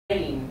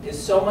writing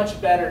is so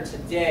much better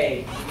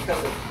today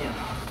because of him.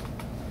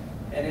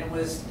 And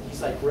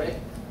he's like, Rick,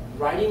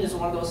 writing is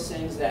one of those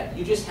things that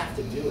you just have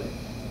to do it.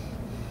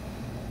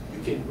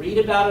 You can read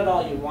about it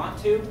all you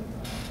want to,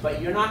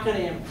 but you're not going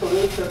to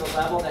improve to the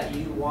level that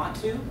you want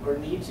to or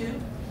need to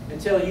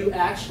until you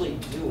actually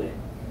do it.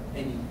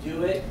 And you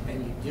do it,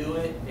 and you do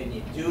it, and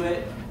you do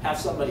it. Have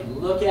somebody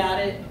look at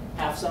it,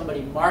 have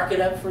somebody mark it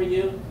up for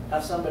you,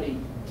 have somebody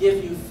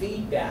give you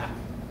feedback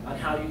on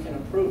how you can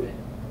improve it.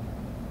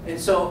 And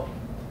so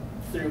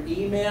through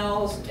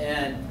emails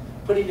and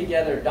putting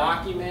together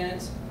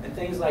documents and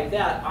things like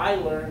that, I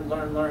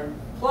learn.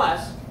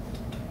 Plus,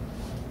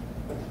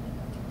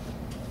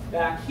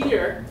 back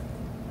here,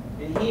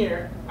 in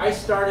here, I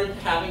started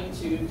having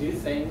to do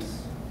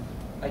things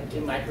like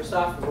in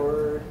Microsoft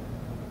Word,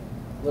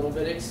 a little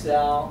bit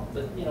Excel,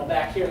 but you know,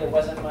 back here there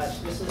wasn't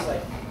much. This is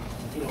like,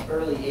 you know,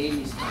 early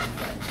 '80s time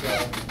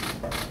frame.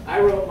 So I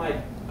wrote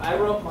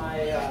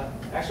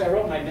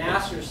my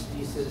master's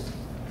thesis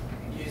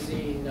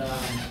using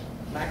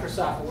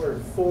Microsoft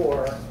Word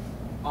 4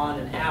 on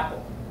an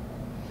Apple.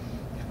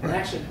 And I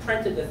actually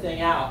printed the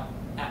thing out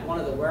at one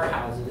of the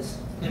warehouses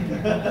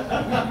because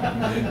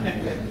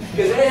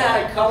they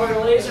had a color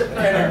laser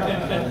printer,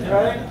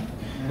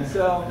 right?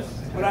 So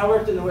when I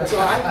worked in the so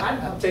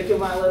I'm taking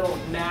my little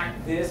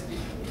Mac disk,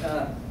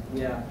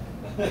 yeah,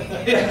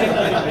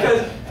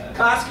 because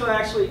Costco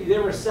actually they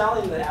were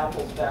selling the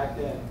Apples back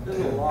then. This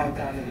is a long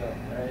time ago,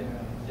 right?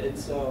 And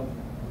so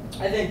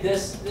I think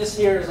this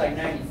here is like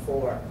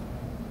 '94.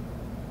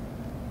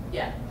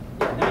 Yeah,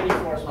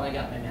 94 is when I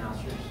got my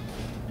master's.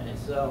 And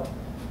so,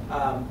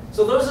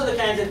 so those are the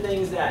kinds of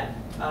things that,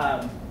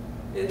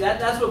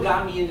 that's what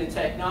got me into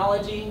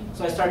technology.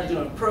 So I started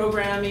doing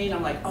programming.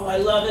 I'm like, oh, I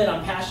love it.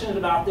 I'm passionate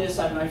about this.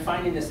 I'm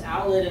finding this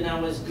outlet, and I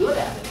was good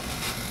at it.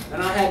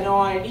 And I had no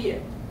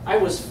idea. I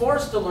was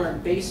forced to learn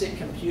basic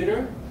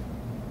computer.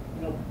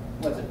 You know,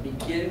 what's it?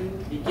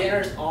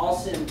 Beginner's all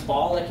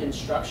symbolic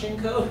instruction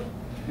code.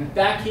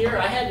 Back here,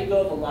 I had to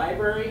go to the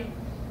library,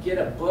 get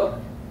a book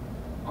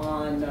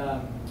on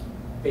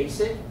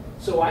BASIC,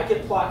 so I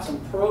could plot some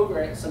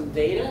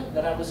data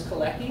that I was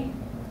collecting,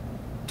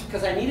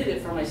 because I needed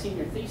it for my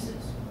senior thesis.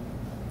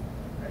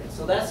 Right?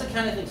 So that's the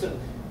kind of thing. So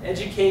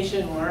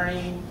education,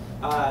 learning,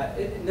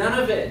 none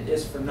of it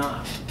is for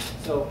naught.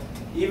 So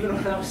even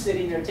when I was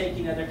sitting there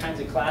taking other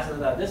kinds of classes, I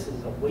thought, this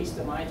is a waste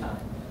of my time.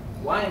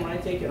 Why am I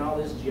taking all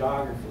this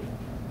geography?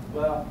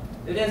 Well,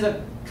 it ends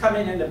up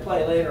coming into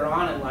play later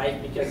on in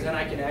life, because then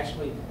I can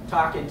actually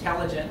talk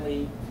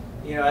intelligently,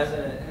 you know,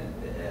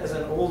 as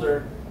an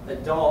older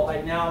adult.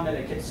 Like now I'm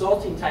in a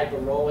consulting type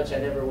of role, which I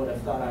never would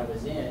have thought I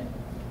was in.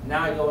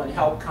 Now I go and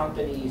help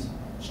companies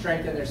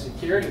strengthen their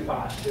security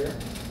posture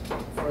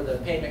for the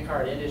payment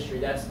card industry.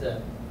 That's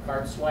the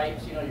card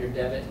swipes, you know, your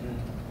debit and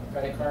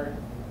credit card.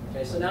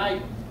 Okay, so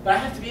now but I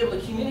have to be able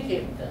to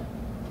communicate with them.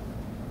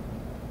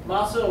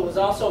 Was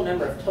also a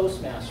member of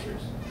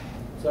Toastmasters.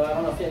 So I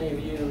don't know if any of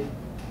you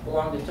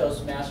belong to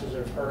Toastmasters or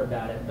have heard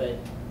about it, but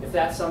if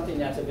that's something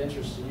that's of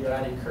interest to you,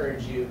 I'd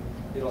encourage you.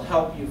 It'll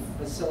help you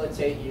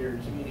facilitate your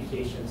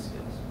communication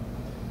skills.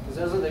 Because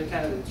those are the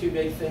kind of the two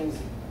big things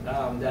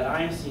that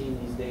I'm seeing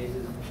these days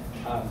is,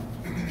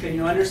 can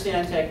you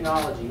understand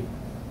technology?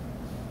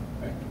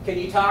 Can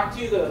you talk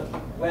to the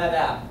web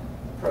app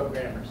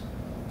programmers?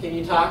 Can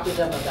you talk to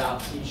them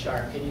about C#?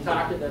 Can you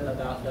talk to them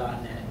about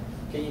 .NET?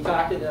 Can you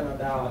talk to them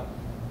about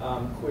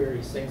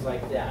queries, things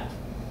like that?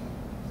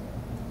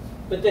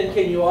 But then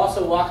can you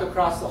also walk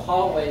across the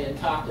hallway and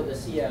talk to the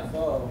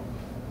CFO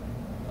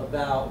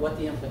about what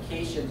the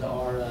implications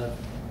are of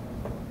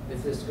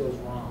if this goes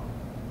wrong,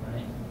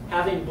 right?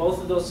 Having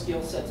both of those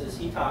skill sets, as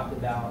he talked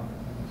about,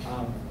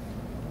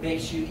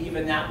 makes you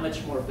even that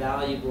much more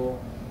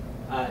valuable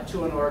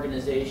to an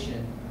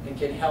organization and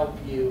can help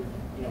you,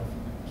 you know,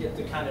 get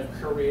the kind of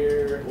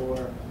career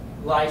or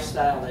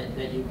lifestyle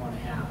that you want to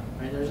have,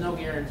 right? There's no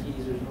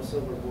guarantees, there's no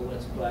silver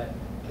bullets, but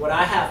what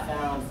I have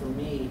found for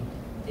me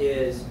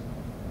is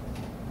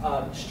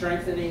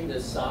strengthening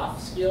the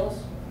soft skills,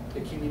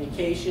 the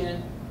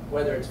communication,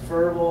 whether it's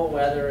verbal,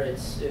 whether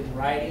it's in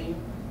writing,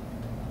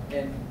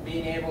 and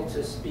being able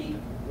to speak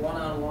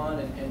one-on-one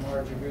in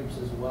larger groups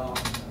as well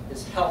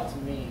has helped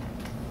me.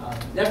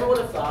 Never would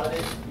have thought of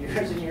it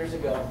years and years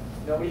ago.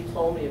 Nobody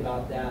told me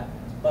about that,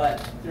 but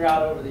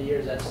throughout over the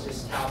years, that's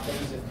just how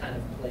things have kind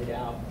of played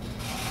out.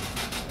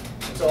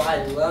 And so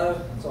I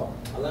love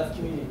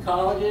community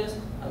colleges,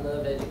 I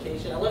love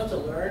education, I love to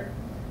learn,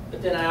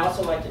 but then I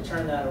also like to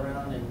turn that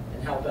around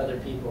and help other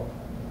people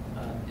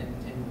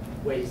in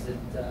ways that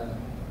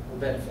will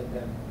benefit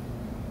them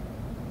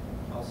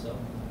also.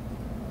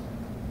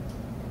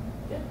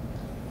 Yeah.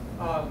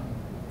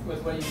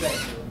 With what you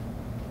guys do,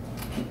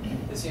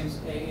 it seems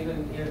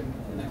even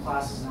in the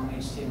classes on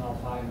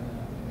HTML5 and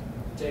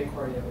the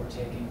jQuery that we're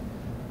taking,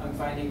 I'm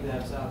finding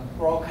that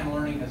we're all kind of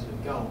learning as we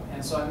go.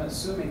 And so I'm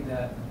assuming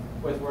that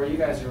with where you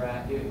guys are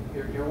at,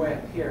 you're way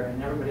up here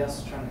and everybody else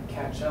is trying to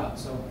catch up.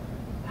 So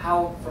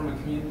how, from a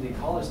community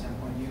college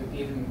standpoint, you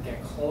even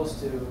get close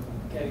to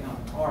getting on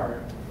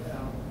par? You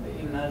know,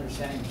 even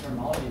understanding the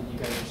terminology that you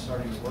guys are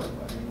starting to work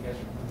with. I mean, you guys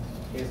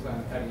are basically on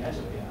the cutting edge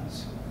of it, yeah.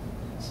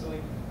 So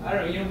I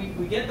don't know, you know,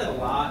 we get that a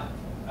lot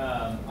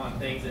on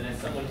things, and as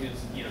someone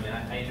who's, you know,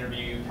 I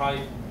interview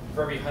probably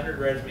for every 100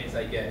 resumes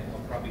I get,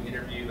 I'll probably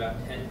interview about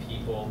 10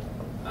 people,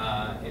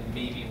 and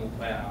maybe we'll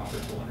put out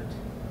offers to 1 or 2,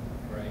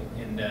 right?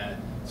 And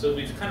so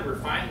we've kind of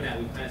refined that.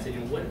 We've kind of said, you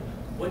know,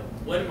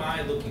 what am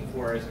I looking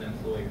for as an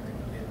employer?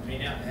 I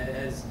mean,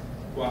 as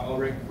well,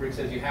 Rick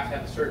says, you have to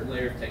have a certain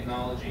layer of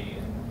technology,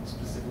 and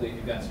specifically if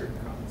you've got certain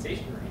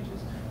compensation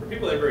ranges. For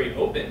people that are very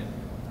open,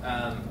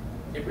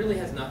 it really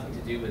has nothing to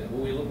do with it.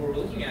 What we're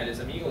looking at is,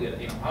 I mean,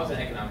 you know, I was an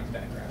economics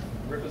background.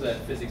 Rick was a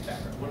physics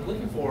background. What I'm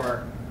looking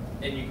for,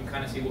 and you can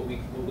kind of see what we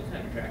kind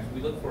of attract. We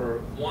look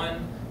for,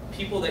 one,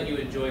 people that you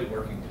enjoy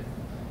working with.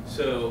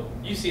 So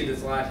you see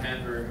this a lot of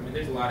times where, I mean,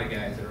 there's a lot of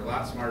guys that are a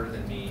lot smarter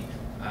than me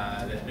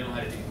that know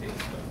how to do things,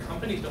 but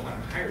companies don't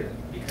want to hire them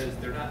because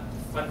they're not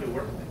fun to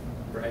work with,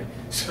 right?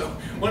 So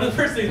one of the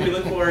first things we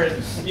look for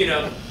is, you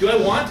know, do I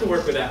want to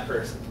work with that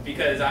person?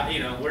 Because you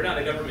know, we're not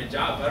a government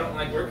job. If I don't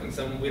like working with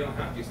someone, we don't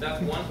have to. So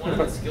that's one of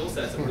the skill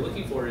sets that we're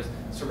looking for, is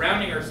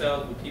surrounding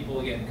ourselves with people.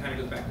 Again, kind of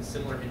goes back to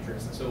similar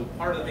interests. And so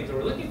part of the things that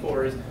we're looking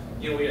for is,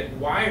 you know,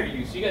 why are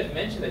you? So you guys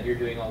mentioned that you're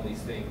doing all these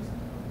things,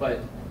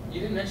 but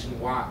you didn't mention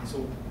why.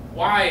 So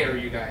why are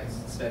you guys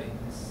studying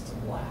this? It's a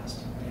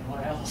blast. I mean,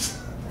 what else?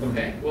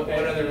 Okay. What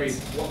other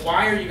reasons?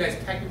 Why are you guys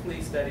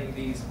technically studying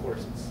these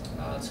courses?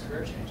 It's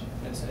career change.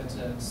 It's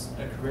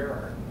a career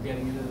arc.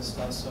 Getting into this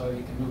stuff so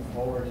you can move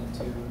forward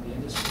into the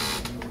industry,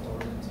 you can move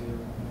forward into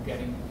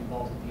getting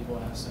involved with people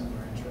that have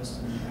similar interests,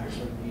 and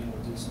actually being able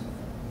to do some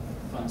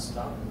fun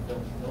stuff and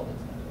build it.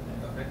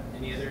 Okay.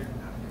 Any other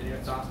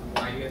thoughts on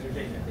why you guys are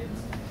taking it?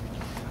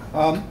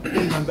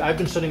 I've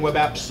been studying web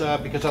apps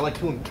because I like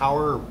to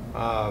empower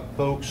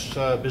folks,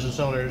 business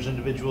owners,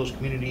 individuals,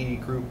 community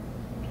group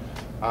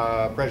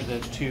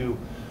presidents to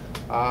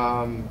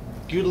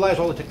utilize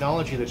all the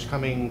technology that's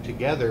coming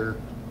together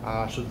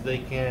so that they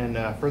can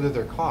further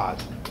their cause,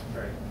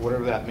 Right.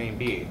 whatever that may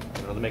be.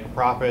 You know, to make a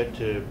profit,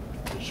 to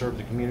serve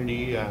the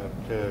community,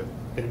 to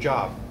get a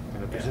job, you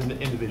know, as an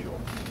individual.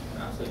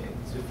 Absolutely.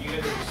 So if you guys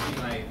ever see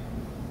my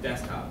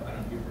desktop, I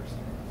don't know if you've ever seen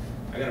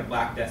it. I got a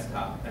black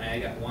desktop, and I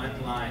got one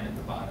line at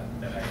the bottom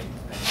that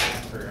I've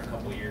had for a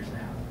couple years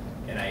now.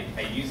 And I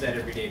use that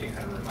every day to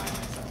kind of remind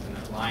myself. And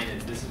that line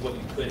is, this is what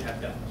you could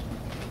have done.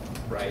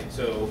 Right?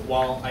 So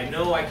while I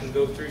know I can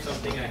go through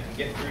something and I can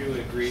get through to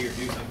a degree or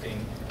do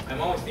something, I'm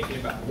always thinking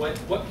about what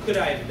could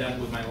I have done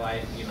with my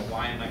life? You know,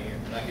 why am I here?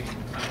 Not getting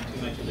kind of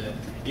too much of the,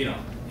 you know,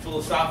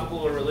 philosophical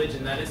or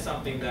religion. That is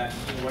something that,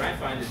 you know, what I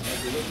find is,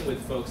 as we're looking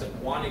with folks that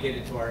want to get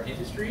into our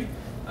industry,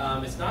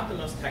 it's not the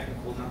most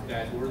technical, not the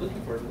guys. What we're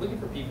looking for is, we're looking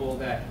for people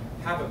that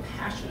have a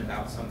passion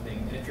about something,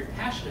 and if you're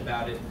passionate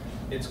about it,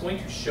 it's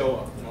going to show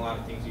up in a lot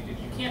of things you do.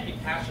 You can't be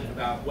passionate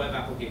about web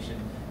application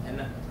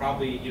and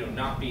probably, you know,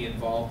 not be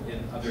involved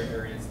in other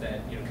areas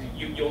that, you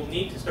know, you'll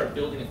need to start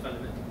building a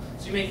fundamental.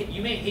 So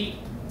you may hate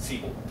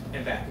SQL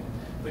and backend,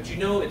 but you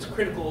know it's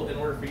critical in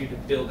order for you to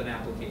build an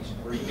application.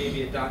 Or you may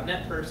be a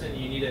 .NET person,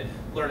 you need to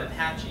learn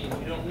Apache,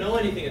 and you don't know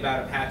anything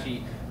about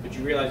Apache, but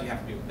you realize you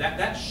have to do it.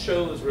 That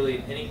shows really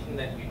in anything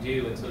that you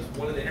do. And so it's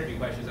one of the interview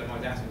questions I'm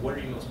always asking: what are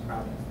you most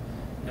proud of?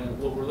 And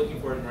what we're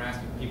looking for, and we're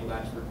asking people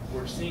that, is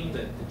we're seeing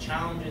the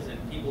challenges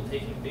and people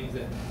taking things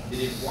that they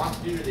didn't want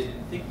to do or they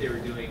didn't think they were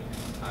doing,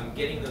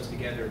 getting those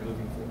together and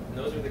moving forward. And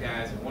those are the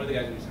guys, and one of the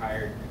guys we just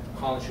hired,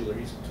 Colin Schuler,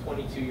 he's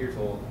 22 years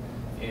old,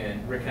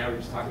 and Rick and I were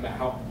just talking about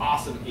how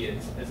awesome he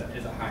is as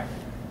a hire.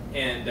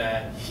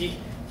 And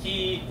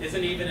he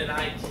isn't even an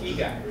IT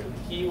guy, really.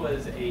 He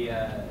was he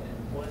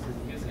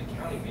was an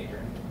accounting major.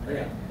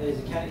 Right?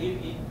 Yeah,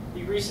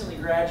 he recently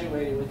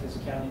graduated with his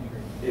accounting degree.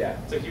 Yeah.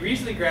 So he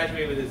recently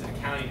graduated with his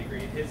accounting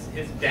degree.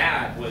 His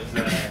dad was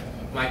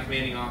my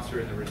commanding officer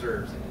in the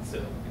reserves, and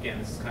so again,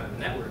 this is kind of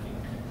networking,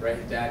 right?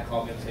 His dad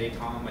called me and said, "Hey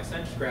Tom, my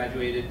son just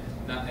graduated.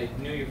 I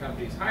knew your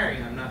company's hiring,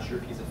 and I'm not sure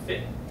if he's a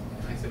fit."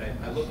 And I said,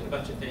 I looked at a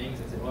bunch of things.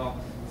 I said, "Well,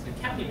 as an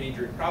accounting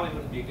major, it probably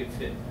wouldn't be a good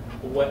fit."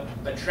 But what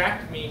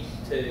attracted me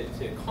to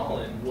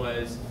Colin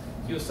was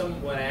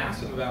when I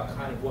asked him about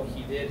kind of what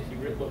he did.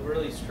 What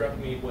really struck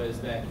me was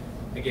that,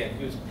 again,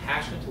 he was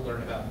passionate to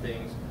learn about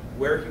things,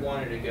 where he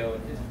wanted to go,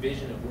 and his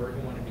vision of where he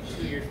wanted to be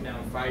 2 years from now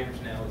and 5 years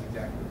from now is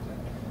exactly what he's doing.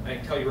 I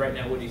can tell you right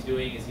now what he's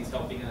doing is he's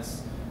helping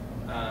us,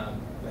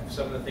 like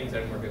some of the things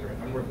that I'm working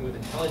with. I'm working with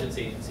intelligence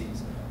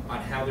agencies on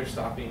how they're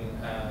stopping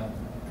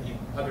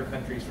other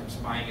countries from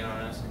spying in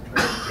on us,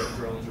 controlling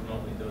drones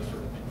remotely, those sort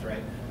of things,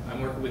 right?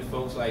 I'm working with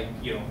folks like,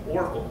 you know,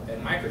 Oracle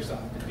and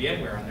Microsoft and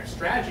VMware on their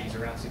strategies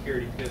around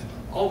security, because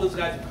all those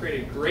guys have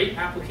created great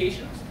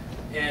applications,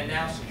 and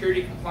now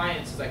security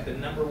compliance is like the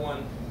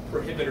 #1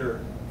 prohibitor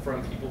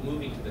from people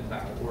moving to the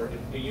cloud, or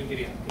if you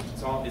getting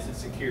applications. Is it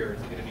secure?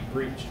 Is it going to be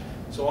breached?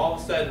 So all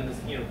of a sudden,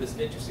 this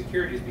niche of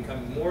security is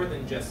becoming more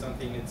than just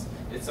something.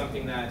 It's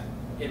something that,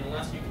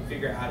 unless you can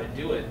figure out how to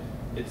do it,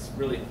 it's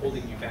really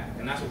holding you back.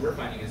 And that's what we're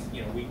finding is,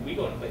 you know, we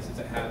go to places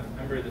that have.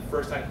 I remember the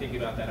first time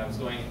thinking about that, I was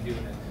going and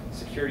doing a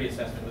security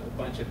assessment with a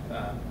bunch of,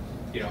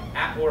 you know,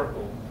 at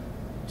Oracle,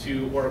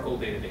 to Oracle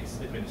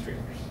database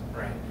administrators,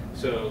 right?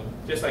 So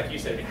just like you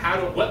said,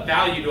 what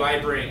value do I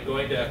bring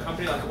going to a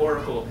company like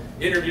Oracle,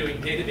 interviewing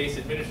database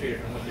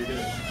administrators on what they're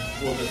doing?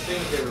 Well, the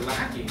thing they were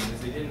lacking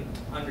is they didn't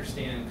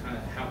understand kind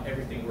of how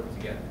everything worked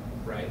together,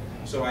 right?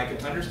 So I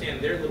could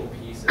understand their little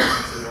pieces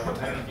and say, well,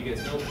 I don't know if you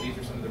guys know, but these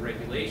are some of the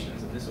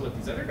regulations, and this is what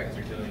these other guys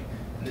are doing,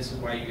 and this is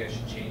why you guys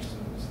should change some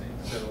of those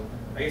things. So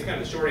I guess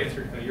kind of the short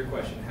answer to your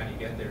question, how do you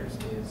get there,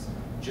 is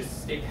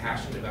just stay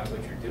passionate about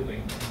what you're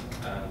doing.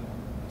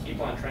 Keep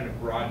on trying to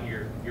broaden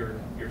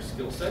your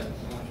skill set on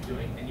what you're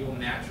doing, and you will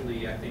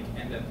naturally, I think,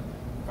 end up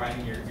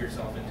finding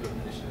yourself into a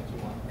position that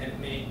you want. And it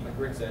may, like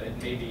Rick said,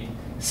 it may be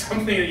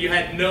something that you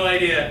had no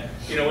idea,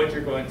 what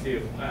you're going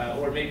to,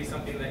 or maybe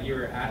something that you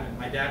were adamant.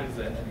 My dad was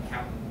an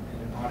accountant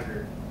and an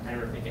auditor. I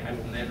remember thinking, I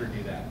will never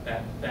do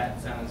that.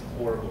 That sounds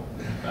horrible.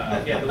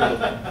 He had the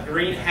little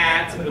green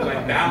hats and would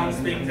like balance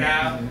things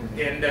out,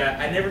 and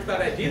I never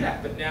thought I'd do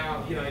that. But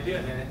now, I do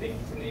it, and I think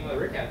from the email that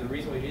Rick had, the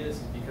reason we do this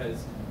is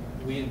because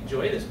we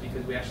enjoy this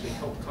because we actually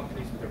help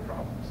companies with their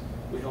problems.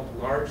 We help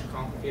large,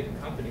 complicated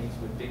companies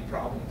with big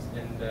problems,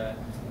 and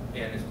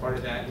as part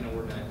of that,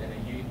 we're in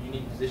a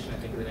unique position, I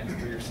think, for the next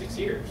 3 or 6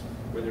 years,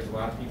 where there's a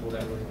lot of people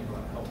that really need a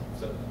lot of help.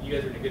 So you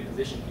guys are in a good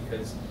position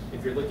because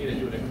if you're looking at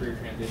doing a career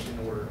transition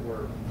or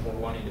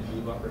wanting to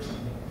move up or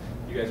something,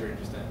 you guys are in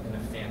a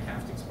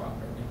fantastic spot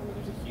right now, where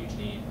there's a huge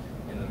need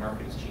and the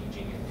market is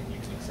changing, and you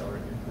can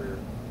accelerate your career,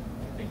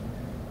 I think,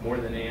 more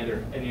than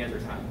any other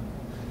time.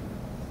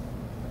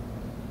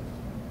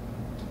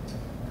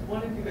 Why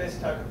don't you guys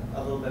talk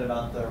a little bit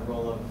about the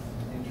role of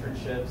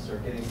internships or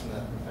getting some of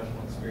that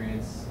professional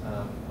experience,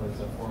 whether it's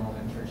a formal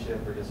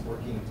internship or just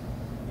working,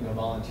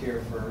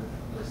 volunteer for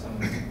some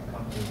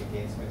company to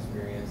gain some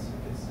experience,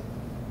 get some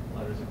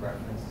letters of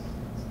reference.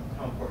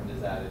 How important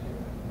is that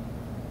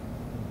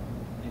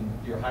in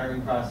your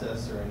hiring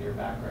process or in your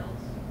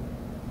backgrounds?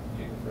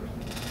 You go first.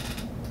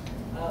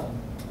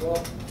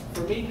 Well,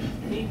 for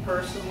me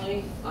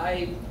personally,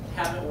 I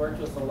haven't worked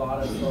with a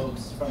lot of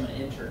folks from an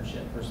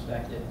internship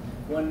perspective.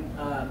 When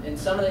in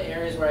some of the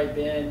areas where I've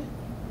been,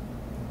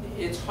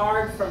 it's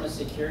hard from a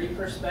security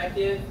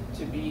perspective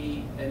to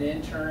be an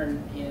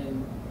intern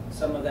in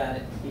some of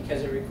that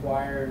because it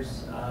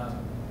requires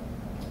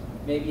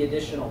maybe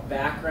additional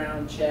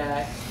background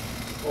checks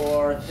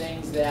or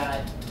things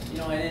that,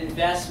 an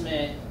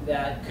investment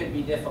that could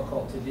be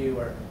difficult to do,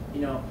 or,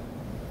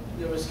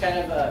 there was kind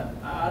of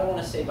I don't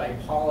want to say by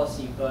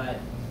policy, but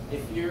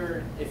if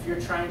you're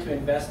trying to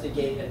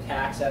investigate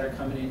attacks that are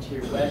coming into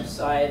your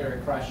website or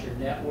across your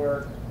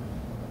network,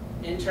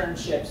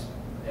 internships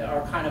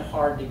are kind of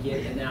hard to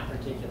get in that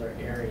particular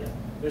area.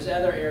 There's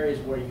other areas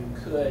where you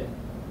could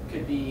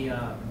be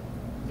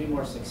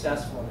more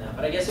successful in that,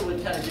 but I guess it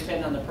would kind of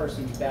depend on the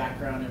person's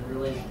background and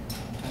really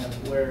kind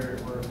of where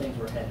things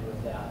were headed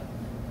with that.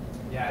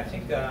 Yeah, I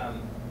think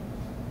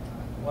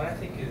what I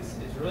think is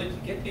really to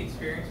get the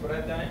experience, what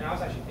I've done, and I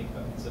was actually thinking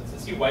about it. So to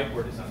see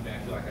whiteboard is something, I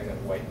feel like I got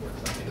a whiteboard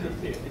something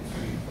to do.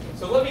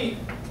 So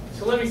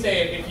let me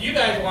say, if you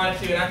guys wanted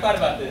to, and I thought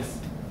about this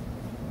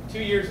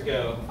 2 years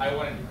ago, I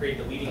wanted to create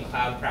the leading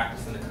cloud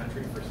practice in the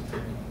country for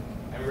security.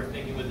 I remember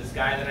thinking with this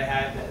guy that I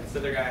had, this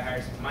other guy I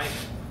hired, said, Mike,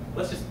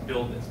 let's just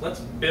build this.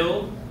 Let's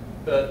build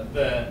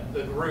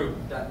the group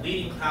that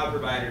leading cloud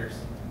providers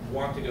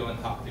want to go and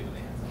talk to when they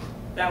have something.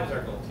 That was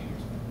our goal 2 years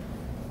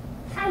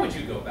ago. How would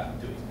you go about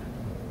doing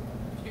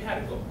that? You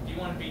had a goal. Do you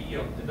want to be,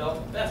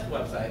 develop the best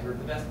website or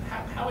the best?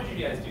 How would you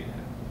guys do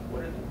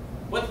that?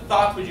 What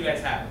thoughts would you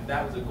guys have if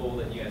that was a goal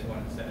that you guys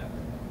wanted to set up?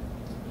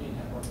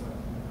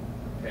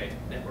 Okay,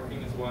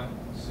 networking is one.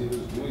 See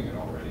who's doing it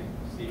already.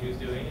 See who's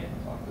doing it.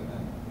 Talk to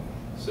them.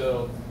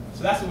 So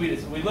that's what we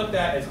did. So we looked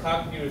at as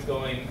cloud computing was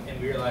going,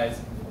 and we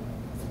realized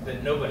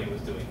that nobody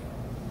was doing it,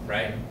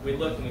 right? We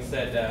looked and we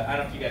said, I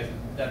don't know if you guys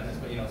have done this,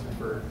 but so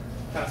for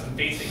kind of some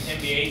basic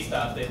MBA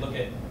stuff,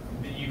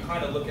 you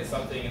kind of look at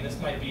something, and this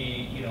might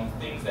be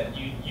things that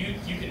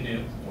you can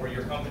do or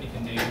your company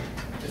can do.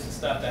 This is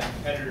stuff that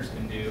competitors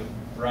can do,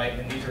 right?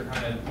 And these are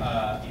kind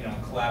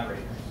of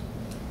collaborators.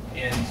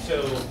 And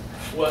so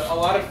what a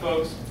lot of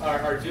folks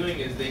are doing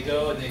is they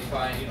go and they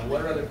find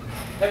what are other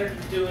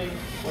competitors doing,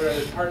 what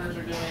other partners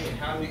are doing, and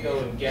how do we go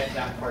and get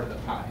that part of the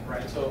pie,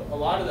 right? So a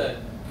lot of the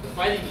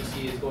fighting you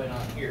see is going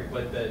on here,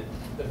 but the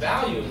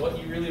value of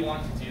what you really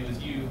want to do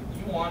is you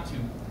want to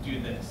do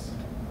this.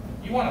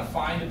 You want to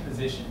find a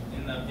position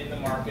in the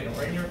market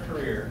or in your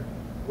career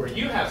where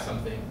you have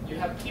something, you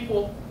have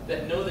people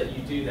that know that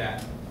you do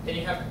that, and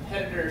you have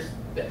competitors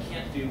that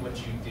can't do what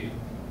you do.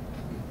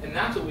 And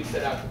that's what we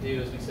set out to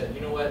do. Is we said,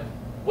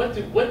 what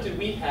do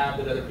we have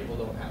that other people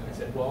don't have? And I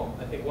said, well,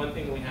 I think one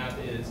thing we have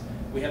is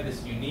we have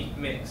this unique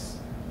mix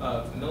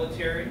of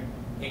military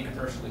and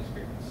commercial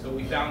experience. So what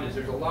we found is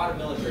there's a lot of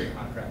military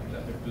contractors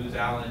out there. Booz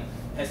Allen,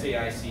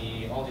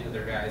 SAIC, all these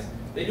other guys.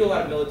 They do a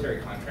lot of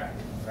military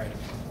contracting, right?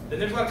 Then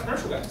there's a lot of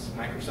commercial guys.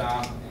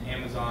 Microsoft,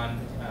 Amazon,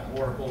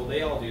 Oracle,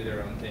 they all do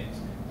their own things.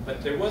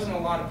 But there wasn't a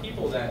lot of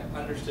people that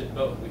understood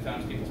both. We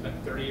found people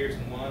spent 30 years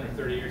in one or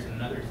 30 years in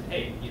another.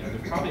 Hey,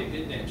 there's probably a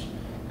good niche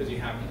because you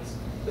have this.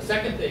 The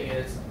second thing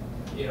is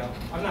you know,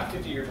 I'm not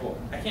 50 years old.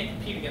 I can't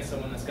compete against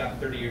someone that's got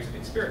 30 years of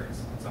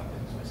experience on something.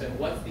 So I said,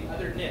 what's the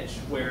other niche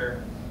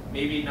where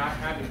maybe not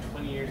having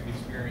 20 years of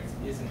experience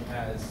isn't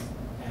as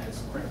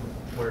critical,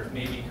 where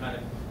maybe kind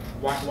of,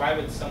 why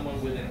would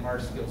someone within our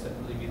skill set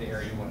really be the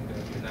area you want to go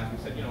to? And that's what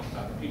we said, you know,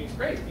 cloud computing is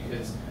great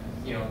because,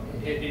 you know,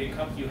 it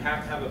comes, you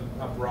have to have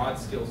a broad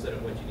skill set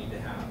of what you need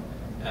to have.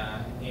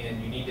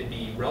 And you need to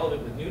be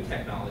relevant with new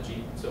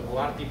technology. So a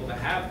lot of people that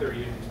have 30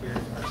 years of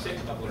experience are sick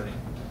of learning,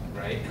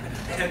 right?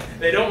 And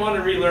they don't want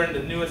to relearn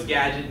the newest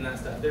gadget and that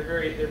stuff. They're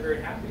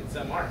very happy, and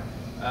some aren't.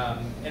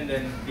 And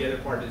then the other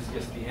part is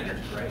just the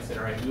energy, right? Said,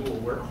 all right, we will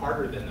work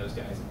harder than those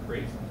guys and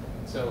create something.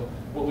 So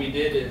what we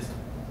did is,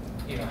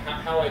 you know,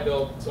 how I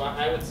built. So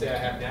I would say I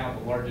have now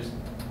the largest.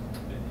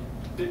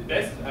 I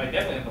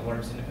definitely have the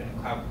largest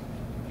independent cloud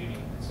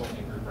computing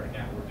consulting group right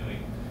now. We're doing.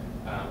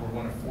 We're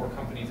one of 4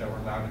 companies that were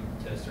allowed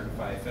to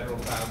certify federal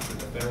cloud for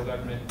the federal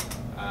government.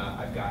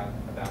 I've got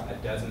about a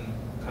dozen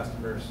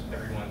customers,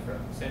 everyone from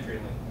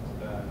CenturyLink,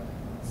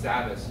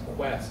 Zavis,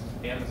 Quest,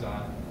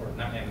 Amazon, or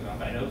not Amazon,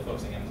 but I know the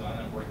folks at Amazon,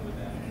 I'm working with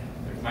them.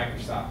 There's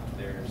Microsoft,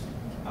 there's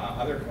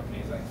other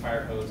companies like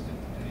Firehose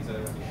and these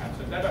other ones we have.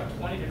 So I've got about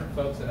 20 different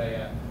folks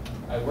that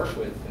I work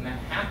with, and that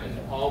happened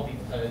all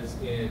because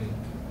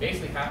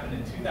basically happened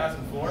in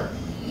 2004.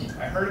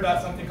 I heard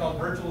about something called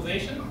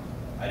virtualization.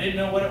 I didn't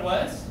know what it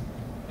was.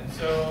 And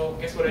so,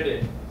 guess what I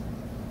did?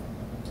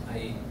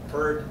 I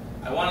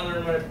wanted to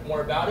learn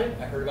more about it.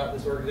 I heard about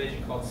this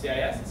organization called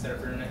CIS, the Center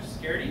for Internet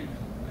Security.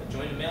 I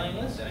joined a mailing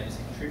list and I just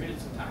contributed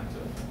some time to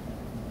it.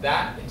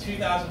 That, in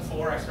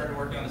 2004, I started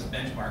working on this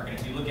benchmark. And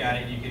if you look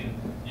at it, you can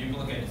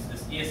look at it. It's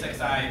this ESX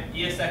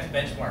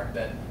benchmark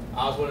that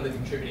I was one of the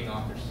contributing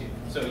authors to.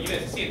 So you guys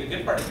can see it. The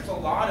good part is there's a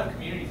lot of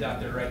communities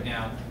out there right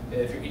now that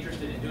if you're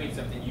interested in doing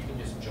something, you can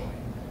just join.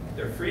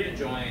 They're free to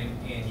join,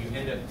 and you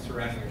end up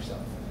surrounding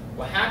yourself.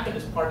 What happened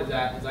as part of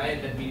that is I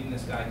ended up meeting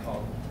this guy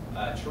called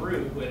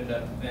Charu, who ended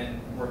up then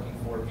working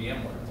for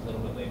VMware a little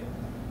bit later.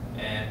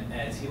 And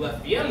as he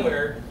left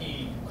VMware,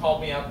 he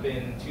called me up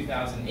in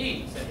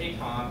 2008 and said, hey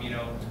Tom, you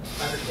know,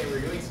 I understand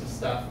we're doing some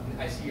stuff.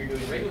 I see you're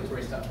doing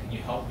regulatory stuff. Can you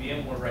help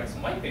VMware write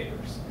some white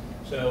papers?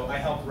 So I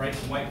helped write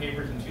some white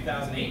papers in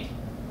 2008.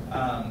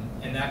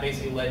 And that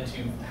basically led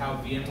to how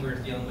VMware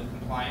is dealing with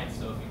compliance.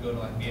 So if you go to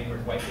like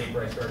VMware's white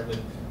paper, I started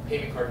with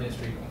payment card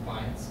industry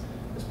compliance.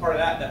 As part of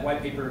that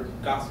white paper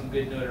got some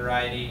good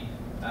notoriety,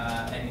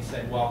 and he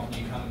said, well,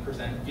 can you come and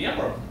present at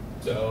VMworld?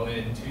 So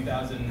in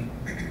 2010,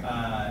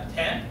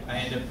 I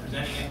ended up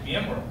presenting at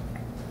VMworld.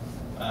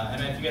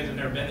 And if you guys have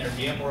never been there,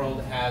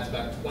 VMworld has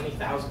about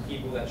 20,000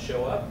 people that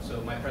show up. So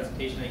my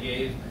presentation I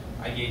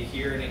gave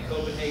here and in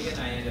Copenhagen.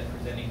 I ended up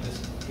presenting this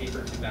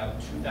paper to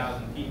about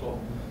 2,000 people.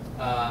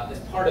 As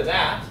part of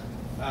that,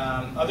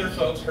 other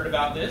folks heard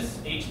about this.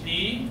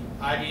 HP,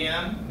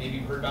 IBM, maybe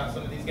you've heard about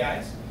some of these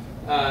guys.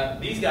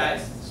 These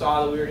guys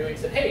saw that we were doing,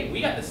 said, hey,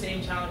 we got the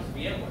same challenge as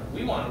VMware.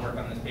 We want to work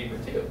on this paper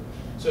too.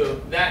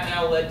 So that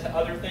now led to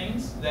other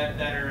things that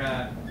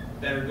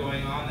are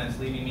going on. That's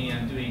leading me,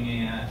 I'm doing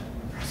a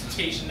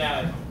presentation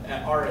now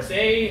at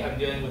RSA. I'm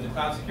dealing with the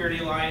Cloud Security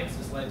Alliance.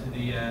 This led to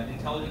the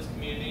intelligence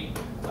community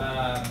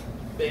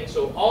thing.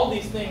 So all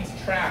these things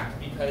tracked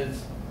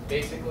because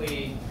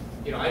basically,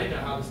 you know, I didn't know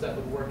how this stuff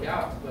would work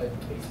out, but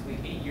basically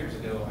 8 years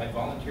ago, I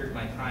volunteered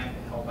my time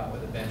to help out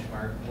with a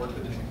benchmark, work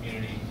with the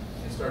community,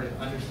 and started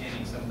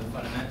understanding some of the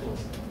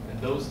fundamentals.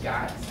 And those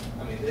guys,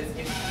 I mean, if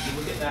you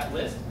look at that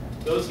list,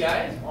 those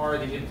guys are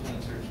the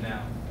influencers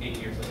now, 8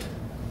 years later.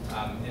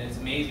 And it's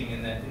amazing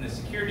in the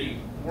security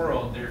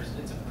world,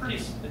 it's a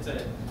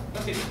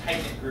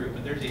tight-knit group,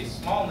 but there's a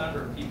small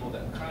number of people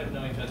that kind of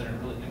know each other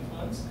and really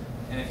influence.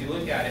 And if you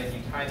look at it,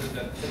 you tie those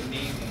up, it's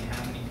amazing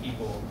how many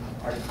people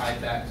are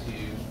tied back to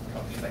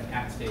companies like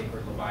AtStake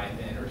or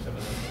Leviathan or some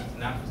of those things.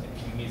 And that's what's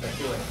interesting to me is I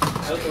feel like,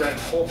 I look around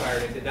Colefire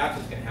and I say, that's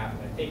what's going to happen.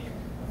 I think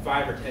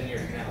 5 or 10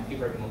 years from now,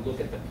 people are going to look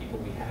at the people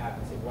we have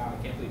and say, wow, I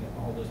can't believe that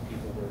all those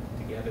people were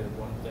together in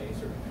one place,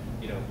 or,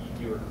 you know,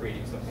 you were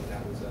creating something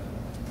that was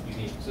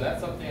unique. So that's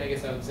something I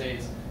guess I would say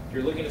is, if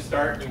you're looking to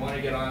start and you want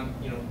to get on,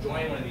 you know,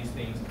 join one of these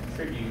things,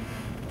 contribute,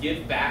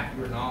 give back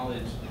your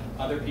knowledge.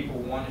 Other people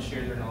want to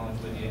share their knowledge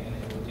with you, and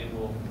it's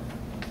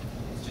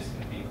just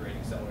going to be a great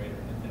accelerator,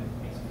 and it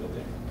makes you feel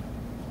good.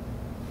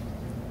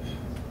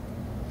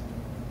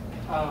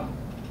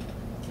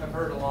 I've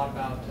heard a lot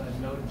about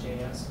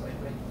Node.js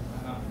lately.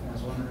 I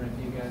was wondering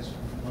if you guys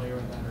are familiar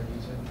with that or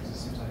use it, because it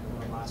seems like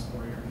over the last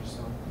 4 years or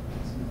so,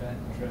 it's an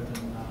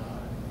event-driven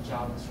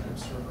JavaScript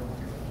server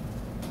language.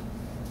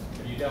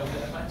 Have you dealt with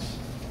that much?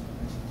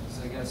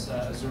 So I guess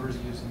Azure is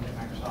using it,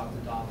 Microsoft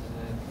adopted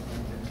it,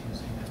 LinkedIn's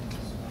using it.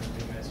 So I think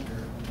you guys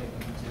are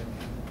taking it too.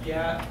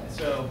 Yeah,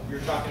 so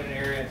you're talking in an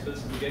area, so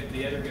this is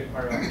the other good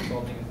part about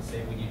consulting is to say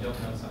when you don't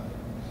know something.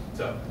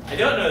 So I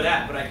don't know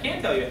that, but I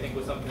can tell you I think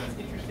was something that's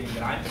interesting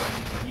that I'm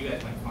finding that you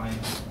guys might find.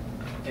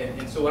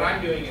 And so what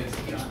I'm doing is,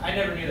 you know, I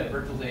never knew that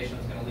virtualization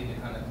was going to lead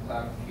to kind of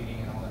cloud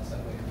computing and all that stuff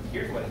later.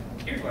 But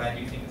here's what I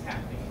do think is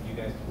happening, and you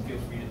guys feel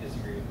free to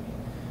disagree with me.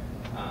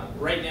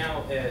 Right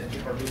now, as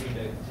people are moving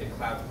to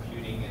cloud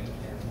computing and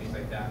things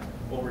like that,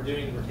 what we're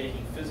doing is we're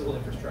taking physical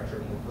infrastructure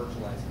and we're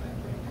virtualizing that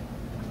thing.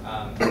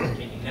 We're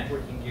taking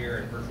networking gear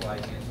and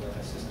virtualizing it, so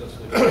a Cisco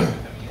switch is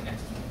becoming an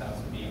Nexus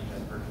 1000B, which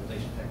has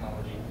virtualization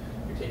technology.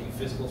 You're taking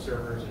physical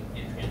servers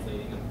and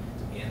translating them,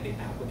 and the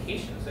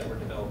applications that we're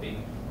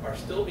developing are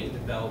still being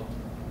developed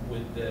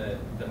with the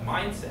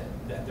mindset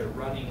that they're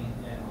running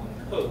on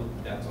code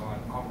that's on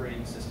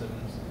operating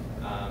systems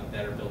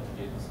that are built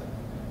to do this stuff.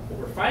 What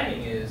we're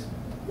finding is,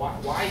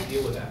 why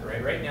deal with that,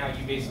 right? Right now,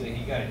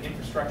 you got an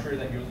infrastructure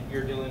that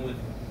you're dealing with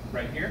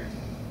right here.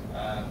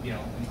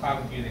 In cloud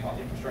computing, they call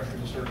it infrastructure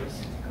as a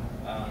service.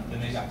 Then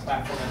they got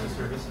platform as a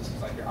service. This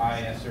is like your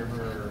IIS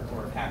server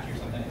or Apache or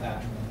something like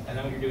that. And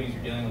then what you're doing is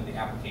you're dealing with the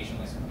application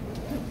layer,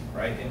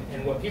 right?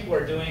 And what people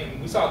are doing, and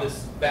we saw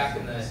this back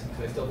in because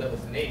I still dealt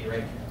with the Navy,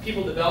 right?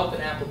 People develop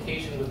an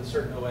application with a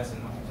certain OS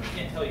in mind. So I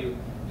can't tell you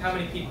how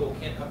many people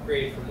can't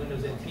upgrade from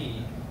Windows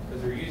NT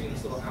because they're using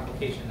this little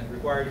application that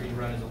requires you to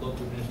run as a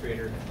local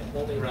administrator and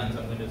only runs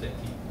on Windows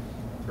NT,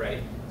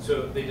 right?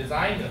 So they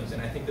designed those,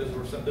 and I think those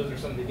are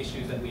some of the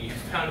issues that we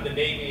found in the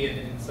Navy and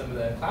in some of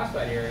the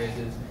classified areas.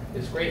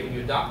 It's great when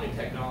you adopt new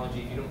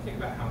technology, if you don't think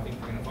about how things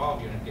are going to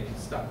evolve, you end up getting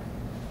stuck.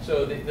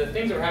 So the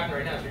things that are happening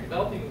right now is you're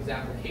developing these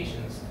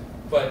applications,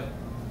 but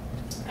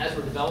as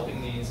we're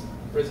developing these,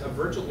 there's a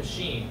virtual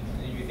machine,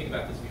 and if you think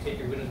about this, if you take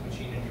your Windows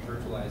machine and you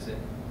virtualize it,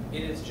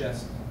 it is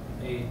just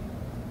a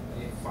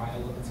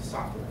file, it's a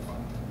software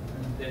file.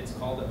 It's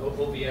called an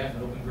OVF,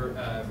 an Open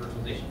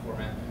Virtualization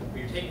Format,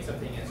 where you're taking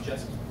something that's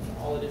just,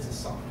 all it is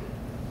software.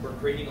 We're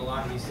creating a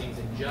lot of these things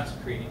and just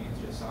creating it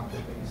as just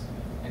software based.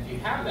 And if you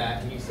have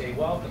that and you say,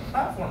 well, the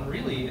platform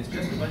really is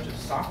just a bunch of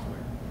software.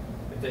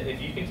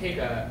 If you can take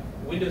a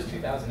Windows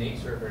 2008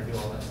 server and do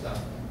all that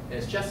stuff, and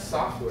it's just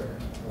software,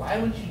 why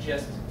wouldn't you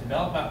just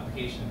develop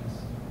applications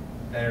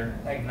that are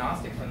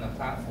agnostic from the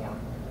platform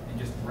and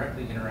just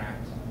directly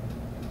interact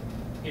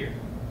here?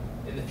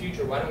 In the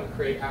future, why don't we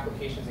create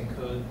applications and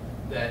code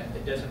that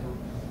it doesn't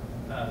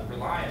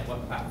rely on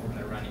what platform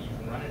they're running? You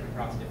can run it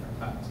across different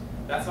clouds.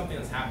 That's something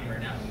that's happening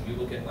right now. When you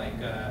look at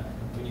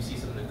when you see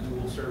some of the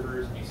Google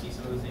servers, and you see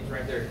some of those things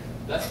right there,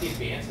 that's the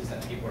advances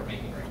that people are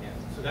making right now.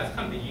 So that's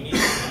kind of the unique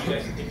thing you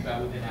guys can think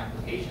about within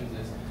applications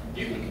is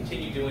you can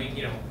continue doing,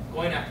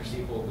 going after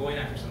SQL, going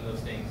after some of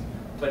those things,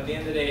 but at the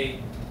end of the day,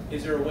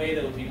 is there a way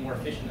that would be more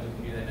efficient that we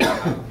can do that now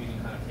cloud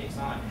computing kind of takes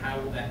on? How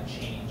will that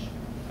change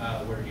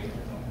where you guys are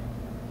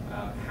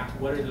going?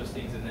 What are those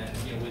things? And then,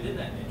 within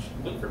that niche,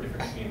 look for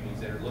different communities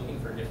that are looking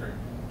for different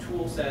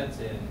tool sets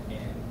and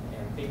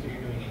things that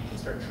you're doing, and you can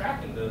start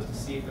tracking those to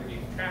see if they're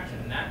getting traction.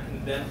 And that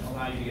can then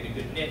allow you to get a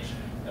good niche.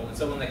 That when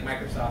someone like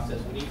Microsoft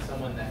says, we need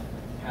someone that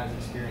has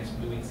experience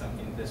doing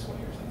something this way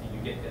or something,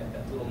 you get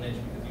that little niche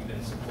because you've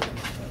been supporting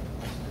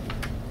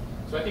stuff.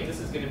 So I think this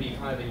is going to be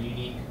kind of a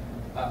unique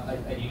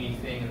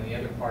thing. And the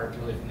other part,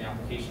 really, from the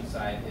application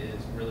side, is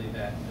really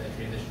that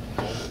transition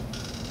to mobile.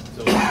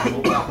 So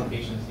mobile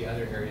applications, the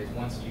other areas,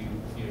 once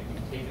you've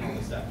taken all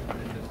this stuff and put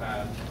it into the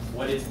cloud,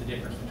 what is the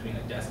difference between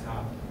a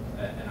desktop,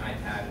 an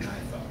iPad, and an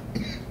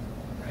iPhone,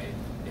 right?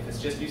 If it's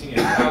just using a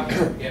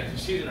browser, again, if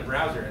it's using a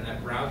browser and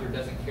that browser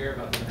doesn't care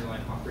about the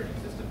underlying operating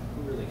system,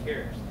 who really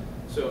cares?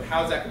 So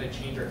how is that going to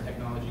change our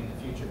technology in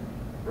the future,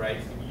 right?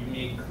 You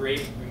may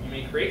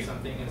create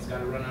something and it's got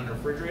to run on a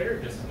refrigerator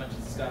just as much as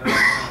it's got to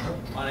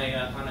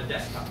run on a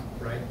desktop,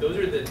 right? Those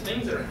are the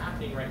things that are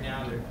happening right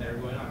now that are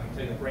going on. I can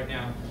tell you that right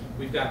now,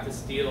 we've got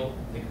this deal,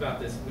 think about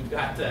this, we've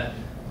got, our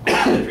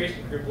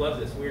administration group loves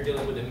this, we're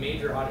dealing with a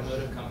major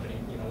automotive company,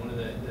 one of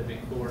the big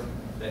four,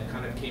 that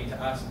kind of came to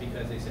us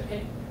because they said,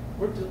 hey,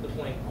 we're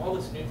deploying all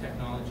this new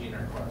technology in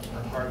our cars.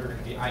 Our cars are going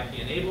to be IP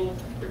enabled,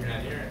 they're going to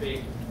have internet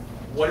based.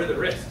 What are the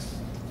risks?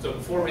 So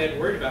before we hadn't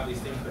worried about these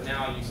things, but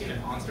now you've seen it,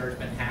 OnStar's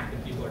been hacked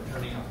and people are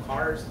turning off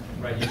cars,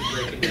 right? You can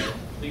break into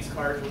police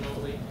cars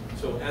remotely.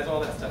 So as all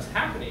that stuff's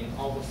happening,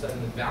 all of a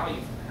sudden the value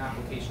from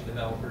application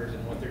developers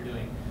and what they're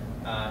doing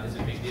is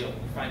a big deal.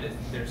 You find that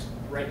there's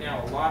right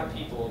now a lot of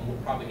people, and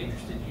we're probably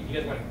interested in you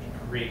guys want to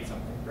create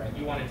something, right?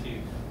 You wanted to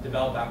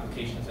develop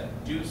applications that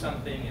do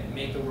something and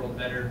make the world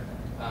better.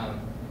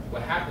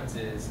 What happens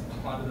is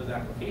a lot of those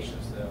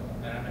applications, though,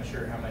 and I'm not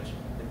sure how much,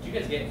 do you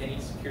guys get any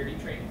security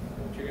training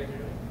for what you guys are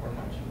doing, or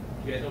much?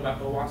 Do you guys know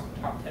about OWASP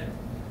Top 10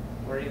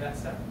 or any of that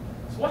stuff?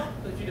 So what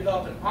if you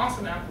develop an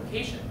awesome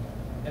application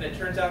and it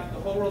turns out that the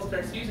whole world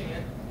starts using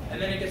it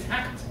and then it gets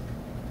hacked?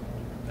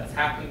 That's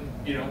happened,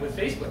 with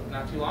Facebook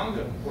not too long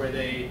ago, where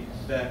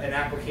an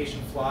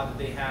application flaw that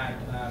they had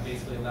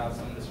basically allowed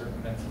someone to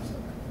circumvent some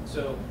stuff.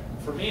 So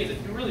for me, is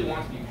if you really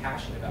want to be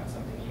passionate about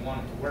something, you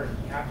want it to work,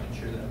 you have to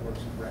ensure that it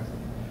works correctly.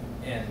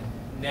 And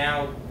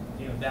now,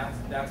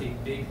 that's a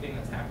big thing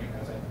that's happening now.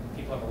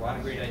 People have a lot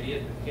of great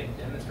ideas, but you can't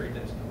demonstrate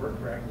that it's going to work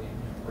correctly,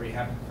 or you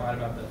haven't thought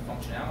about the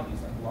functionalities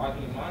like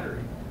logging and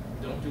monitoring.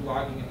 Don't do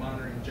logging and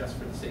monitoring just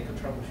for the sake of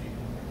troubleshooting.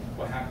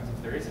 What happens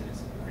if there is an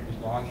incident? We're going to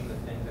be logging the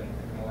things that are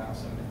going to allow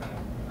someone to kind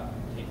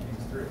of take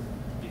things through.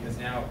 Because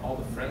now all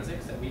the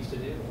forensics that we used to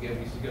do, again,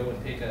 we used to go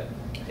and take a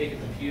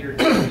computer,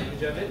 take an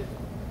image of it.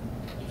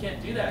 You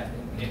can't do that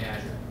in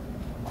Azure.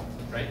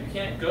 right? You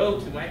can't go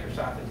to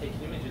Microsoft and take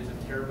images of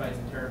terabytes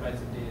and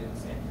terabytes of data and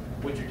say,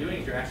 what you're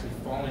doing is you're actually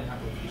following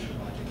application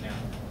logic now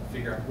to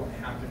figure out what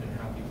happened and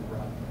how people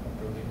wrote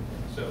it.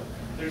 So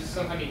there's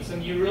some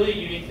really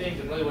unique things,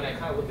 and really when I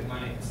kind of look at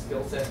my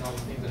skill set and all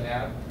the things that I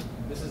have,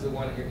 this is the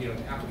one here,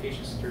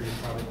 application security is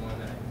probably the one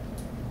that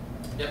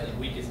I'm definitely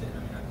weakest in. I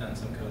mean, I've done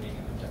some coding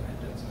and I've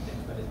done some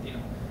things, but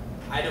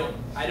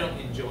I don't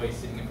enjoy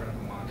sitting in front of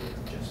a monitor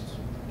just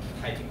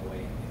typing away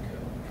in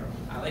code.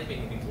 I like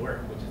making things work,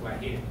 which is why I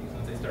hate it, because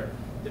once I start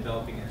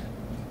developing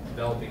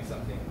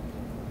something,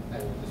 I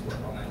will just work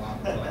all night long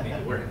until I make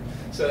it work.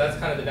 So that's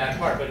kind of the bad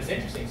part, but it's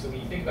interesting. So when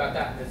you think about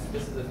that,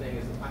 this is the thing,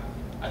 is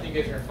I think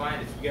you guys are going to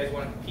find, if you guys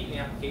want to compete in the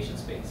application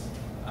space,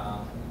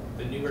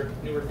 the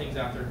newer things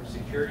out there,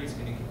 security is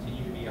going to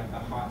continue to be a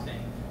hot thing,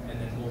 and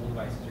then mobile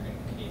devices are going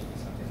to continue to be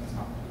something that's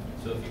hot.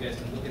 So if you guys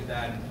can look at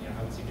that,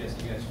 I would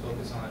suggest you guys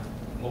focus on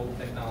mobile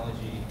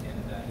technology and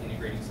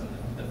integrating some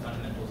of the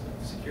fundamentals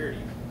of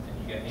security, and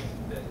you get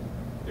that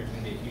there's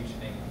going to be a huge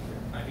thing.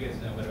 I don't know if you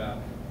guys know, but about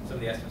some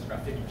of the estimates,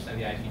 about 50% of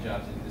the IT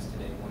jobs that exist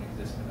today won't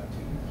exist in about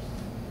 2 years.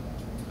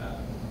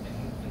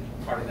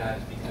 And part of that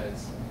is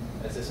because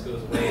as this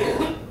goes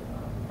away,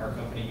 our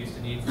company used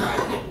to need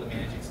 5 people to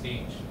manage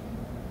Exchange.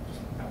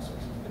 Just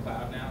outsource it to the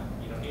cloud now.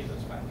 You don't need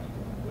those 5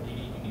 people. What do you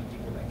need? You need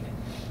people that can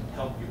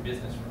help your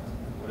business run.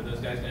 What are those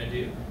guys going to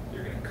do?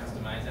 They're going to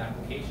customize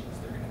applications.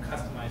 They're going to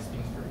customize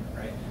things for you,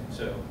 right?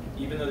 So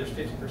even though there's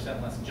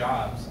 50% less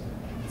jobs,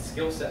 the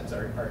skill sets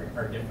are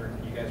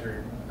different. You guys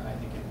are, I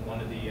think,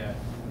 one of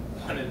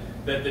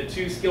the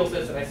 2 skill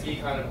sets that I see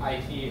kind of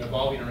IT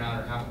evolving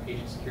around are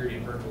application security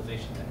and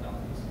virtualization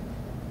technologies.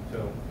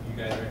 So you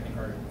guys are, I think,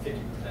 are 50%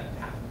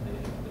 half of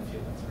the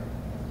field that's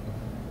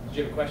right. Did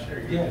you have a question? Or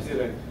Yes,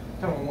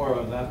 kind of more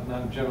of a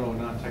non-general,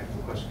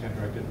 non-technical question, kind of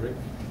directed at Rick.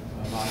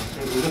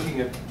 Sort of looking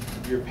at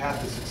your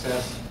path to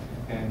success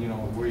and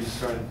where you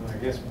started. I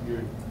guess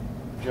your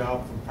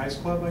job from Price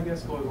Club, I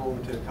guess, going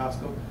over to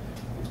Costco.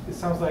 It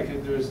sounds like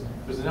there's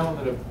an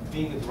element of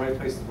being at the right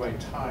place at the right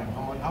time.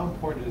 How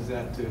important is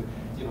that to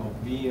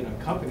be in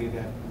a company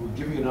that will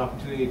give you an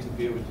opportunity to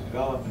be able to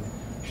develop and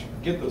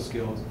get those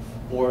skills?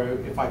 Or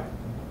if I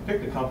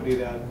picked a company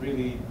that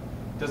really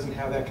doesn't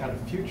have that kind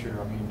of future,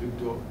 I mean,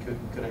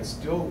 could I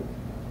still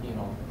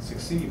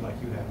succeed like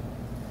you have?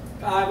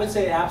 I would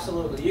say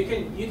absolutely. You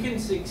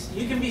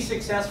can be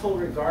successful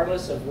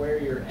regardless of where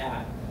you're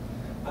at.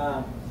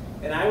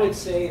 And I would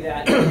say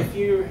that if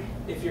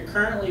you're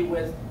currently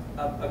with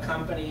a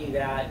company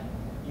that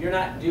you're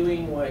not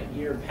doing what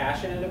you're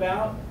passionate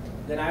about,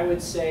 then I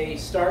would say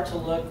start to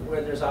look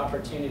where there's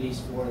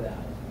opportunities for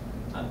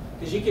that.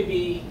 Because you could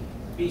be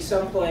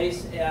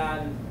someplace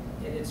and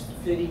it's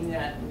fitting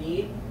that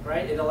need,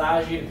 right? It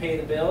allows you to pay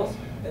the bills,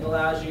 it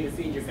allows you to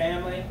feed your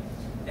family,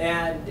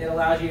 and it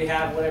allows you to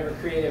have whatever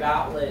creative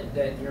outlet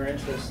that you're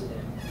interested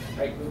in,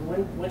 right?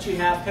 Once you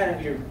have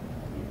kind of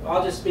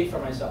I'll just speak for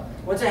myself.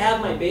 Once I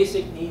have my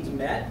basic needs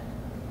met,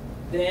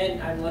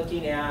 then I'm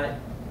looking at,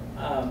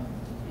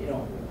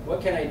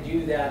 what can I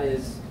do that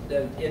is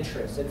the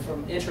interest? And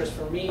from interest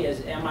for me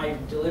is, am I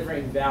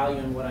delivering value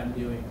in what I'm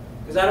doing?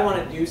 Because I don't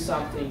want to do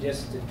something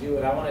just to do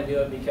it. I want to do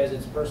it because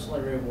it's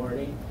personally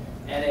rewarding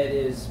and it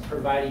is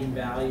providing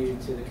value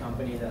to the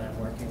company that I'm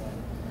working with.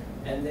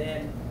 And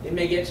then it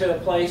may get to a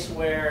place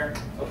where,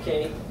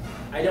 okay,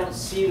 I don't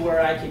see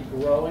where I could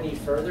grow any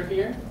further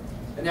here.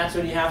 And that's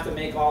when you have to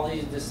make all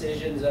these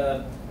decisions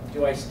of,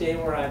 do I stay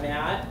where I'm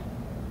at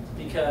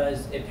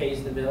because it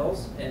pays the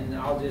bills and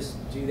I'll just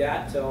do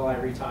that till I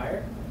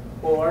retire?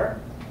 Or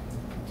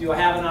do I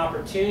have an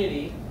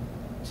opportunity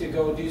to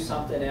go do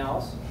something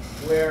else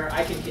where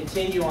I can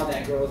continue on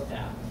that growth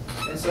path?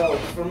 And so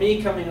for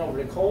me, coming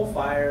over to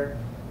Colefire,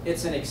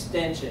 it's an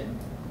extension.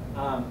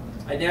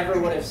 I never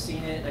would have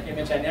seen it, like I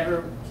mentioned, I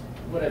never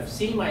would have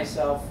seen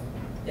myself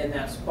in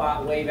that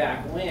spot way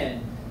back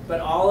when, but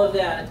all of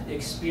that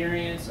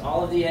experience,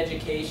 all of the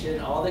education,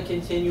 all the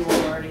continual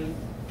learning,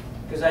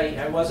 because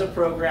I was a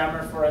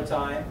programmer for a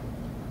time,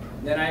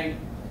 then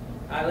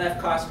I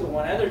left Costco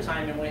one other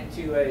time and went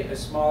to a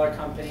smaller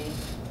company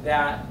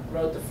that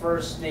wrote the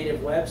first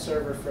native web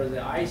server for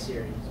the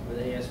I-Series, for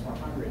the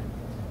AS400.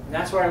 And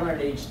that's where I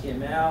learned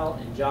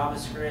HTML and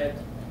JavaScript.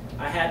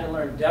 I had to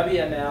learn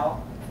WML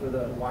for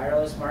the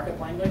wireless markup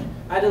language.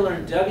 I had to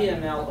learn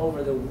WML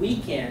over the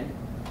weekend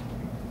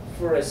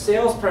for a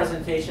sales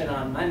presentation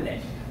on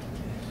Monday.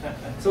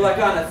 So like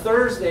on a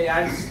Thursday,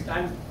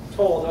 I'm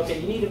told, okay,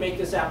 you need to make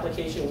this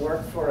application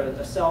work for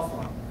a cell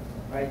phone,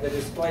 right? The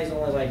display's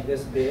only like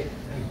this big.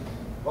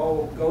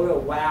 Oh, go to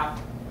WAP,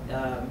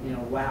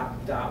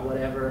 WAP dot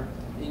whatever.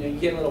 You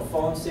get a little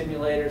phone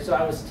simulator. So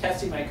I was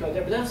testing my code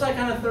there. But then it's like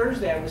on a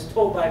Thursday, I was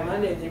told by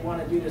Monday they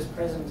want to do this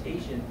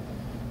presentation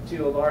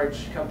to a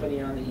large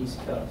company on the East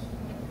Coast.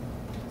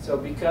 So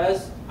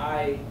because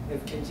I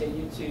have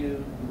continued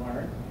to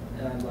learn,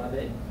 and I love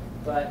it,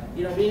 but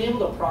being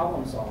able to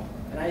problem solve.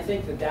 And I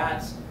think that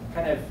that's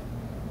kind of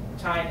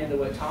tying into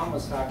what Tom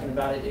was talking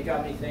about. It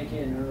got me thinking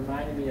and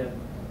reminded me of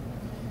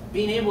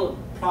being able to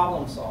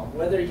problem solve.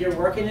 Whether you're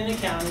working in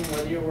accounting,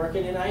 whether you're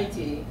working in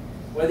IT,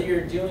 whether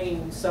you're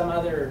doing some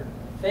other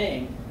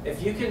thing,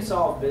 if you can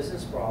solve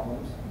business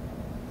problems,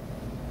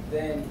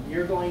 then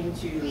you're going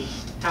to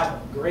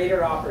have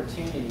greater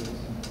opportunities,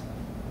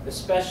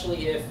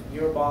 especially if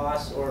your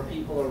boss or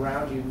people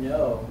around you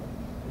know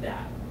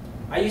that.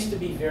 I used to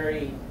be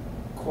very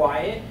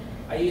quiet.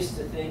 I used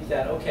to think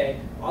that, okay,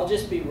 I'll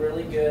just be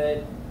really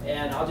good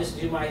and I'll just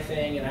do my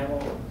thing and I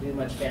won't do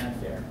much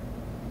fanfare,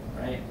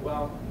 right?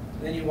 Well,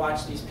 then you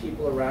watch these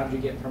people around you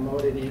get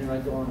promoted and you're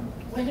like going,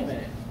 wait a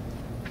minute.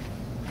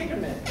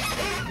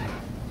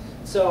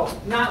 So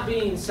not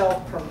being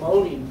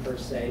self-promoting per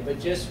se, but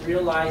just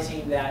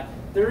realizing that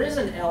there is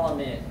an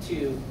element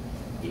to,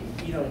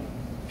 you know,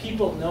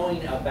 people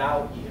knowing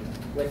about you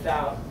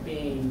without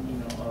being,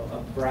 you know, a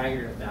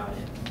braggart about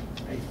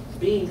it. Right?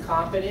 Being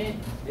competent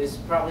is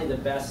probably the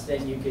best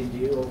thing you can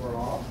do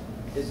overall.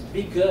 Is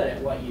be good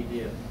at what you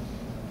do.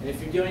 And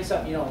if you're doing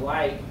something you don't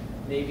like,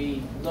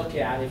 maybe look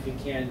at, if you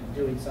can,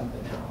 doing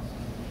something else.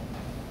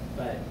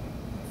 But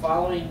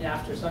following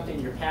after something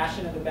you're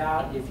passionate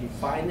about, if you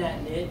find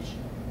that niche,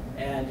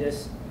 and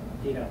just,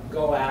 you know,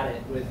 go at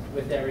it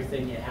with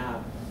everything you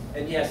have.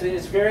 And yes, it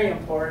is very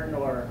important,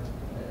 or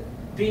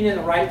being in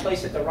the right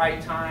place at the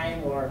right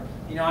time, or,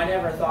 you know, I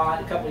never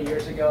thought a couple of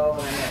years ago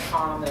when I met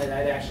Tom that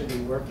I'd actually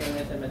be working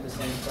with him at the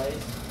same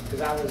place,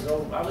 because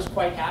I was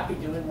quite happy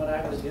doing what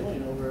I was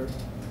doing over, you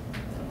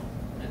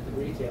know, at the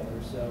retailer.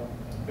 So.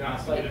 To be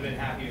honest, I would have been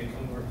happy to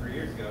come over 3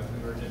 years ago if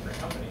we were different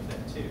companies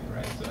then too,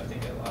 right? So I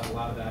think a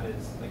lot of that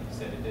is, like you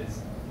said,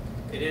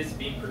 it is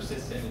being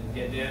persistent.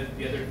 And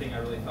the other thing I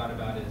really thought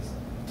about is,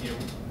 you know,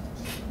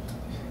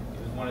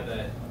 it was one of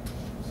the,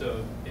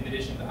 so in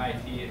addition to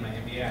IT and my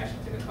MBA, I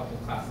actually took a couple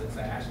classes.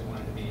 I actually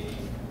wanted to be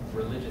a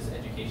religious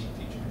education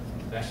teacher.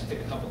 So I actually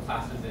took a couple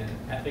classes in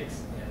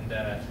ethics and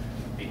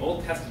the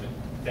Old Testament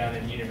down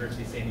at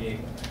University of San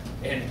Diego.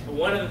 And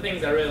one of the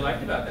things I really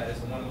liked about that is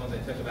one of the ones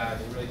I took about,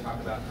 they really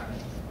talked about kind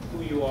of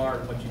who you are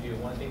and what you do.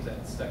 One of the things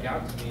that stuck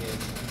out to me is,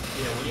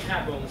 you know, when you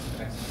have moments of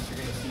excellence, you're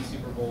going to see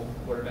Super Bowl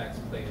quarterbacks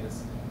play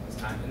this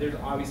time. And there's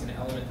obviously an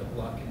element of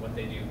luck in what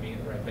they do, being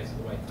in the right place at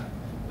the right time.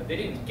 But they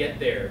didn't get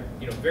there,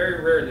 you know,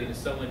 very rarely does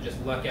someone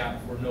just luck out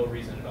for no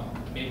reason at all.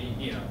 Maybe,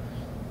 you know,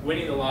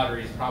 winning the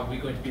lottery is probably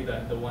going to be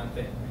the one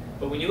thing.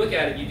 But when you look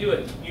at it, you do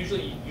it,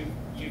 usually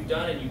you've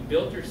done it, you've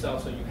built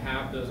yourself so you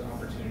have those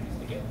opportunities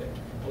to get there.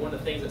 And one of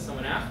the things that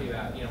someone asked me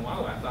about, you know,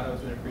 wow, I thought I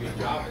was doing a pretty good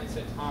job, and they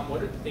said, Tom,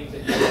 what are the things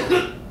that you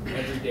do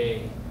every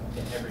day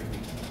and every week,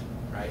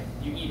 right?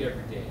 You eat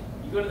every day.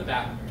 You go to the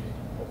bathroom every day.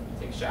 You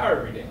take a shower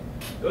every day.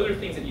 Those are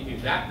things that you do.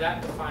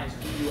 That defines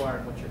who you are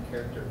and what your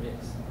character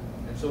is.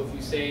 And so if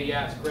you say,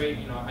 yeah, it's great,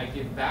 you know, I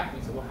give back,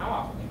 we say, well, how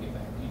often do you give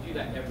back? You do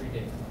that every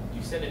day.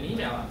 You send an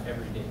email out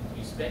every day.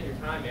 You spend your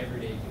time every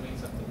day doing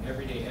something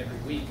every day, every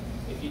week.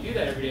 If you do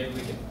that every day,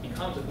 every week, it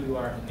becomes who you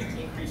are, and it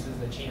increases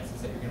the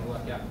chances that you're going to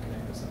luck out and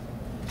connect with something.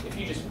 If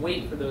you just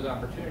wait for those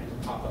opportunities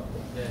to pop up,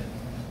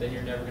 then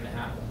you're never going to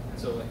have them. And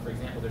so, like, for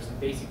example, there's some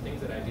basic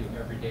things that I do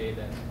every day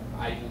that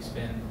I usually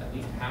spend at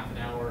least half an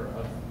hour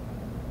of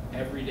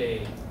every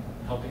day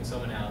helping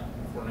someone out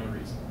for no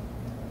reason.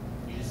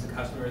 You're just a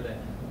customer that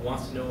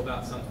wants to know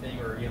about something,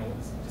 or, you know,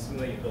 just something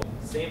that you build.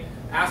 Same,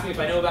 ask me if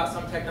I know about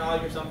some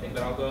technology or something,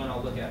 but I'll go and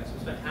I'll look at it. So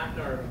I spend half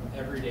an hour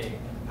every day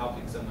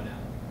helping someone out.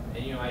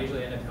 And, you know, I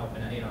usually end up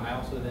helping out. You know, I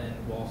also then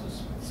will also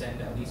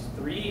send at least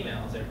 3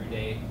 emails every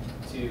day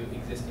to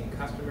existing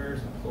customers,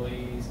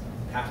 employees,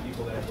 past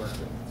people that I've worked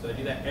with. So I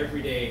do that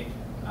every day,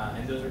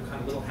 and those are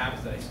kind of little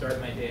habits that I start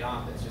my day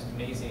off. It's just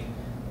amazing.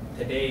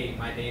 Today,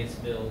 my day is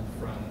filled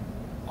from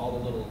all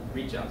the little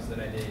reach outs that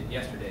I did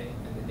yesterday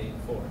and the day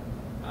before.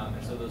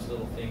 And so those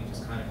little things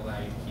just kind of allow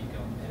you to keep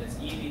going. And it's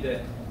easy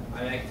to,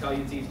 I mean, I can tell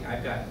you it's easy.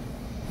 I've got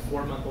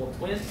 4-month-old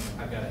twins.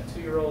 I've got a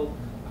 2-year-old.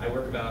 I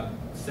work about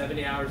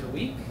 70 hours a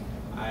week.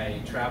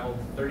 I traveled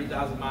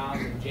 30,000 miles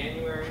in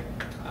January.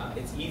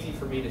 It's easy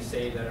for me to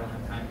say that I don't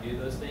have time to do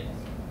those things,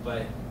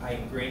 but I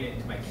ingrain it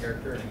into my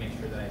character and I make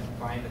sure that I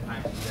find the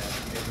time to do that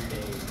every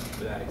day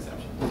without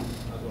exception. That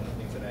was one of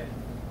the things that I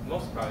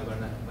most probably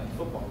learned that like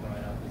football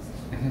growing up.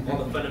 Is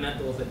all the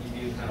fundamentals that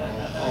you do kind of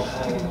all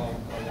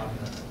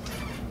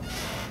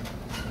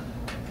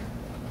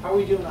How are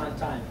we doing on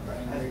time,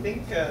 Brian? I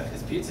think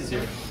his pizza's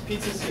here.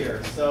 Pizza's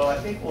here. So I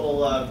think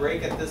we'll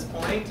break at this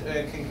point.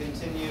 Can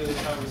continue the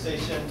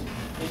conversation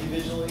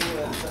individually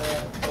with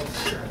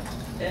folks here.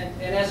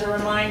 And as a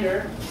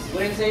reminder,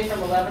 Wednesday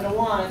from 11 to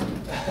 1,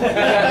 we got the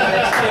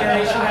Next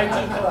Generation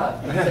IT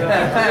Club. So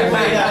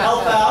everybody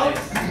help out,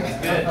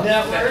 Good.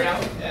 network,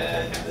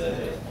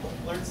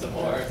 and learn some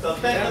more. So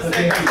thank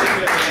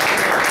you.